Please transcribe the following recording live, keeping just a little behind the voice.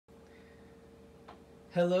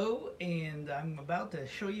Hello, and I'm about to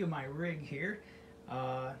show you my rig here.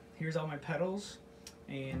 Here's all my pedals,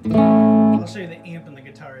 and I'll show you the amp and the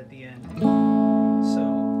guitar at the end.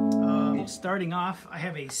 So, starting off, I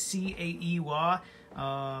have a CAE wah.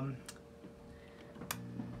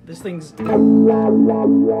 This thing's very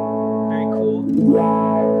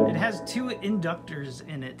cool. It has two inductors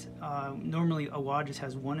in it. Normally a wah just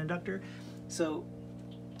has one inductor. So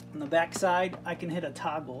on the back side, I can hit a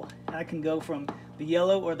toggle. I can go from the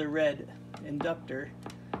yellow or the red inductor,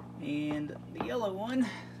 and the yellow one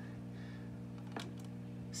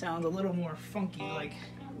sounds a little more funky, like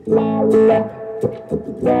the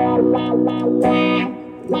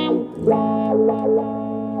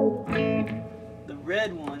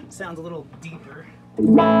red one sounds a little deeper.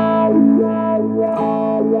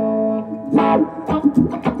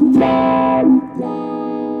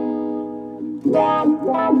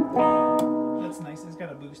 That's nice. It's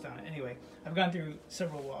got a boost on it. Anyway, I've gone through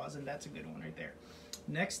several wahs, and that's a good one right there.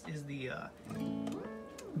 Next is the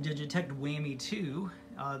Digitech Whammy 2.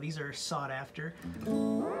 These are sought after.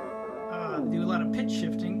 Do a lot of pitch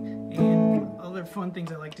shifting, and other fun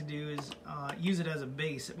things I like to do is use it as a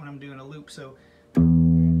bass when I'm doing a loop. So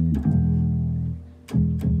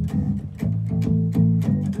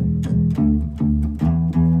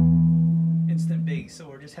instant bass,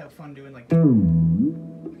 or just have fun doing like.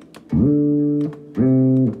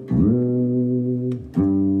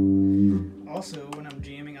 Also, when I'm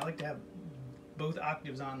jamming, I like to have both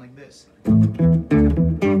octaves on like this.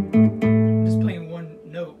 Just playing one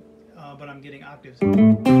note, but I'm getting octaves. It's got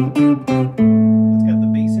the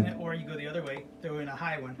bass in it, or you go the other way, throw in a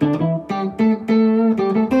high one.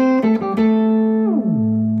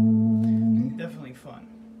 Definitely fun.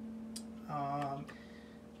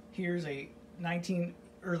 Here's a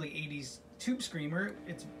early 80s tube screamer.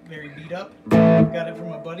 It's very beat up. Got it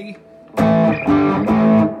from a buddy.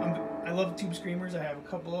 I love tube screamers. I have a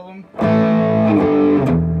couple of them.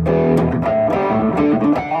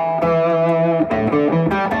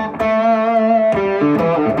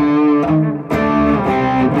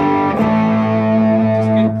 Just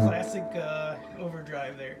good classic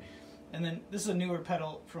overdrive there. And then this is a newer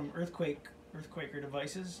pedal from Earthquaker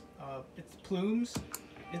Devices. It's Plumes.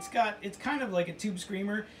 It's kind of like a tube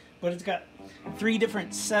screamer, but it's got 3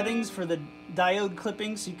 different settings for the diode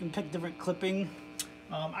clipping, so you can pick different clipping.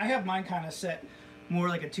 I have mine kind of set more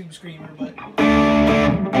like a tube screamer, but it's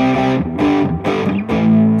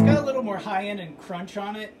got a little more high end and crunch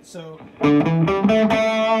on it, so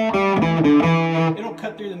it'll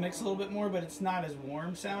cut through the mix a little bit more, but it's not as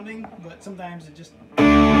warm sounding, but sometimes it just...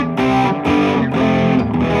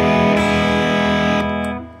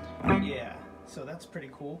 Yeah, so that's pretty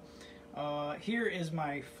cool. Here is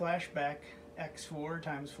my Flashback X4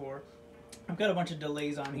 x4. I've got a bunch of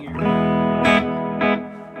delays on here.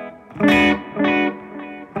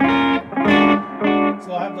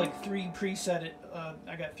 So I have like 3 preset.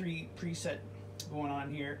 I got 3 preset going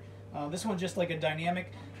on here. This one's just like a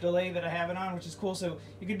dynamic delay that I have it on, which is cool. So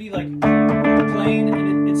you could be like playing,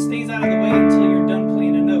 and it stays out of the way until you're done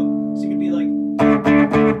playing a note. So you could be like,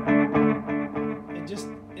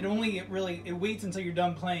 it waits until you're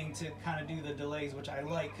done playing to kind of do the delays, which I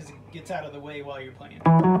like because it gets out of the way while you're playing. Yep.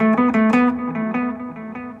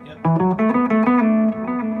 Cool.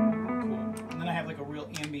 And then I have like a real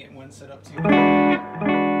ambient one set up too. That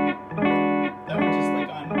one just like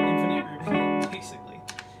on infinite repeat, basically.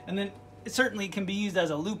 And then it certainly can be used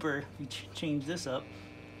as a looper if you change this up.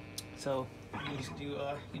 So you just do,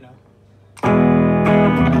 you know.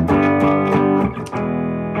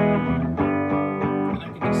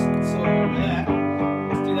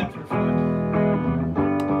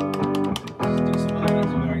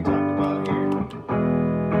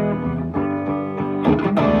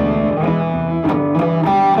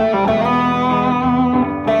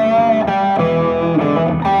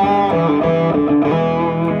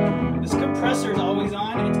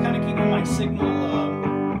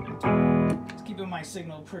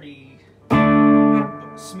 Signal pretty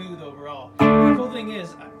smooth overall. The cool thing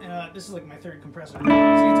is, this is like my 3rd compressor. See,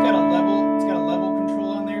 it's got a level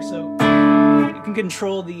control on there, so you can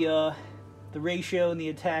control the ratio and the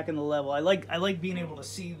attack and the level. I like being able to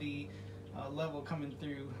see the level coming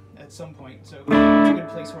through at some point, so it's a good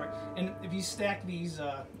place for it. And if you stack these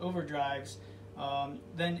overdrives,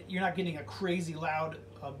 then you're not getting a crazy loud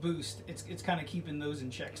boost. It's kind of keeping those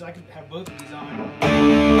in check. So I can have both of these on.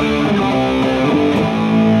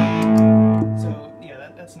 So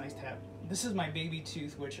yeah, that's nice to have. This is my Baby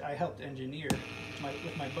Tooth, which I helped engineer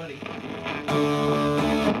with my buddy.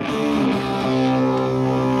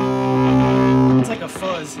 It's like a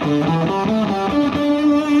fuzz.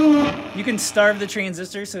 You can starve the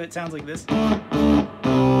transistor so it sounds like this.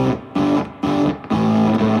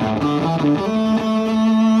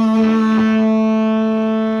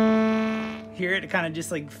 Hear it? It kind of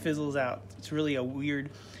just like fizzles out. It's really a weird,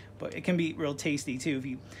 but it can be real tasty too if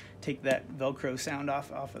you take that Velcro sound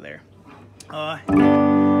off of there.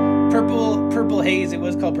 Purple Haze. It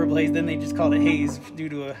was called Purple Haze. Then they just called it Haze due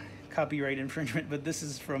to a copyright infringement. But this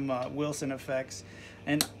is from Wilson Effects,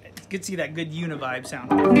 and it gets you that good Univibe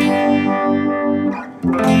sound. So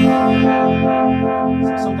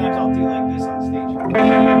sometimes I'll do like this on stage.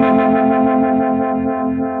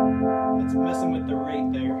 It's messing with the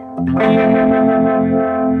rate there.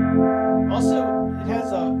 Also, it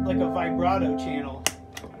has like a vibrato channel.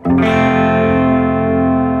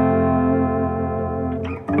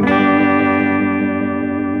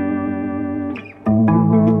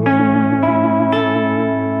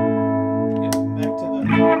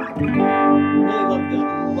 Really love the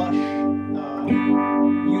lush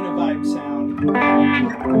Univibe sound.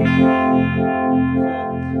 Cool.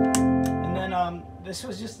 And then this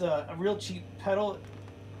was just a real cheap pedal,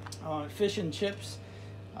 Fish and Chips,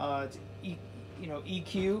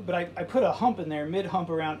 EQ, but I put a hump in there, mid hump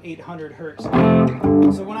around 800 hertz.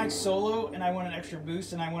 So when I solo and I want an extra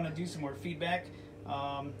boost and I want to do some more feedback,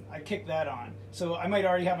 I kick that on. So I might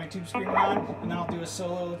already have my tube screen on, and then I'll do a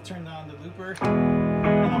solo, turn on the looper,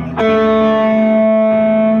 and I'm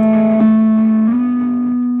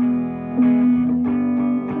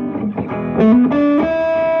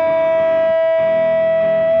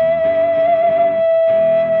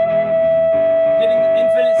getting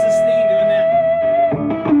infinite sustain doing that.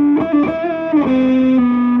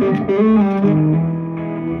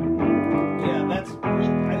 Yeah, that's really,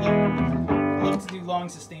 I love to do long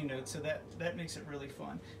sustain notes, so that makes it really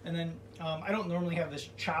fun. And then I don't normally have this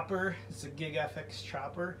chopper. It's a Gig FX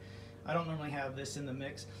chopper. I don't normally have this in the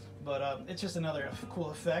mix, but it's just another cool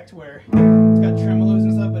effect where it's got tremolos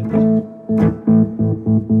and stuff, but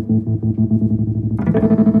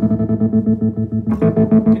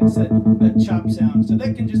gets that chop sound. So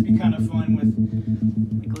that can just be kind of fun with,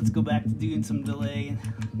 like, let's go back to doing some delay and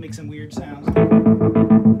make some weird sounds.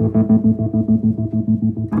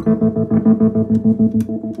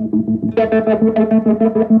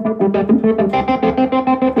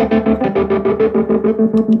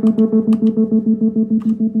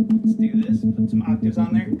 Let's do this, put some octaves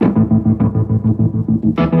on there.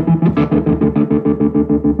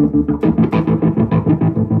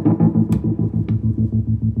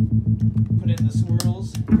 Put in the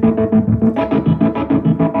swirls.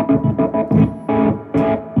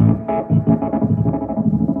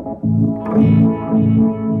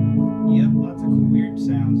 Yep, lots of cool weird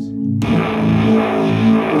sounds.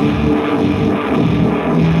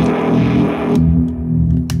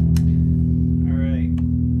 Alright,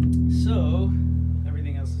 so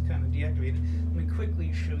everything else is kind of deactivated. Let me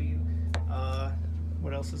quickly show you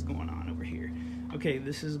what else is going on over here. Okay,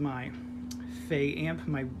 this is my Fey amp.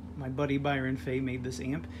 My buddy Byron Fey made this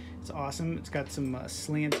amp. It's awesome. It's got some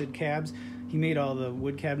slanted cabs. He made all the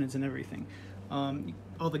wood cabinets and everything.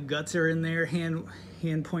 All the guts are in there, hand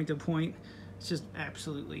point to point. It's just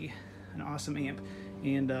absolutely an awesome amp.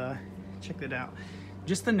 And check that out.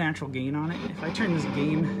 Just the natural gain on it. If I turn this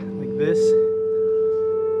gain like this,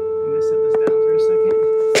 I'm gonna set this down for a second.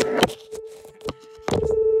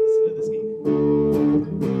 Listen to this gain.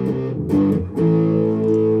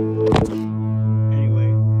 Anyway,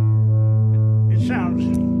 it sounds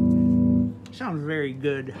very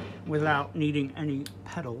good without needing any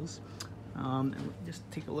pedals. Just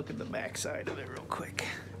take a look at the back side of it real quick.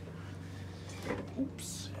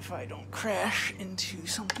 Oops, if I don't crash into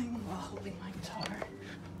something while holding my guitar.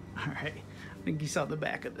 Alright, I think you saw the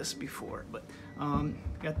back of this before, but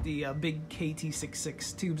got the big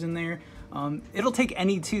KT66 tubes in there. It'll take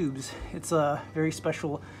any tubes. It's a very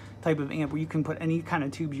special type of amp where you can put any kind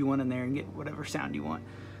of tubes you want in there and get whatever sound you want.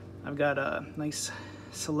 I've got a nice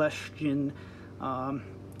Celestion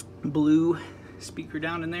blue speaker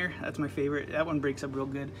down in there. That's my favorite. That one breaks up real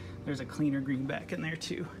good. There's a cleaner green back in there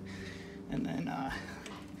too. And then let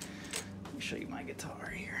me show you my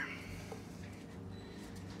guitar here.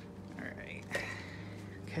 All right.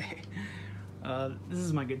 Okay. This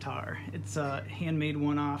is my guitar. It's a handmade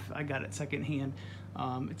one-off. I got it secondhand.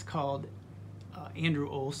 It's called Andrew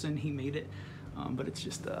Olson. He made it, but it's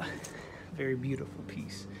just a very beautiful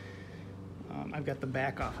piece. I've got the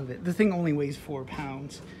back off of it. The thing only weighs 4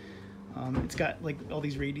 pounds. It's got like all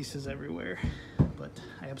these radiuses everywhere, but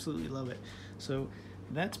I absolutely love it. So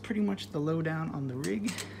that's pretty much the lowdown on the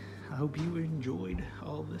rig. I hope you enjoyed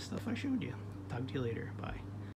all of this stuff I showed you. Talk to you later. Bye.